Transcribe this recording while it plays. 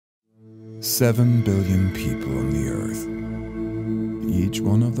7 billion people on the earth. Each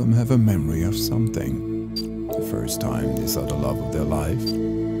one of them have a memory of something. The first time they saw the love of their life,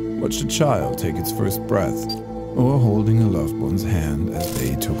 watched a child take its first breath, or holding a loved one's hand as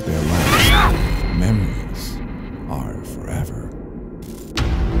they took their last. Memories are forever.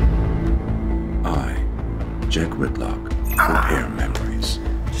 I, Jack Whitlock, repair memories.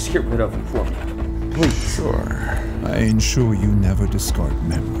 Just get rid of them for me. Please. Sure. I ensure you never discard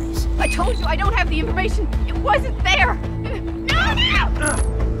memories. I told you I don't have the information. It wasn't there. No!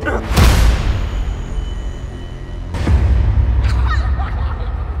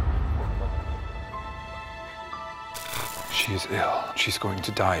 She is ill. She's going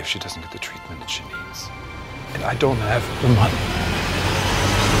to die if she doesn't get the treatment that she needs. And I don't have the money.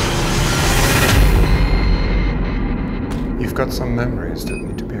 You've got some memories that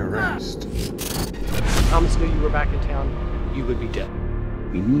need to be erased. If Thomas knew you were back in town, you would be dead.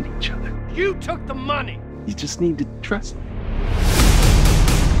 We need each other. You took the money! You just need to trust me.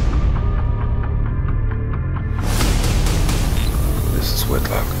 This is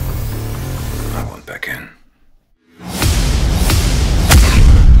Whitlock. I want back in.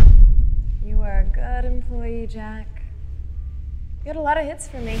 You are a good employee, Jack. You had a lot of hits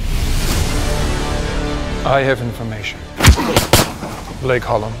for me. I have information. Blake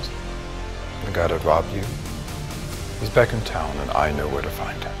Holmes, the guy that robbed you, is back in town and I know where to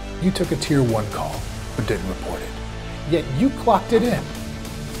find him. You took a Tier 1 call, but didn't report it. Yet you clocked it in.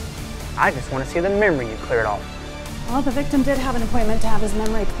 I just want to see the memory you cleared off. Well, the victim did have an appointment to have his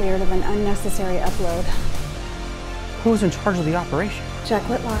memory cleared of an unnecessary upload. Who was in charge of the operation? Jack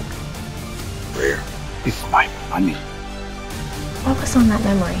Whitlock. Where is my money? Focus on that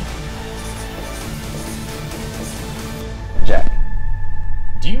memory. Jack,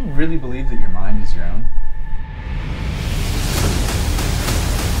 do you really believe that your mind is your own?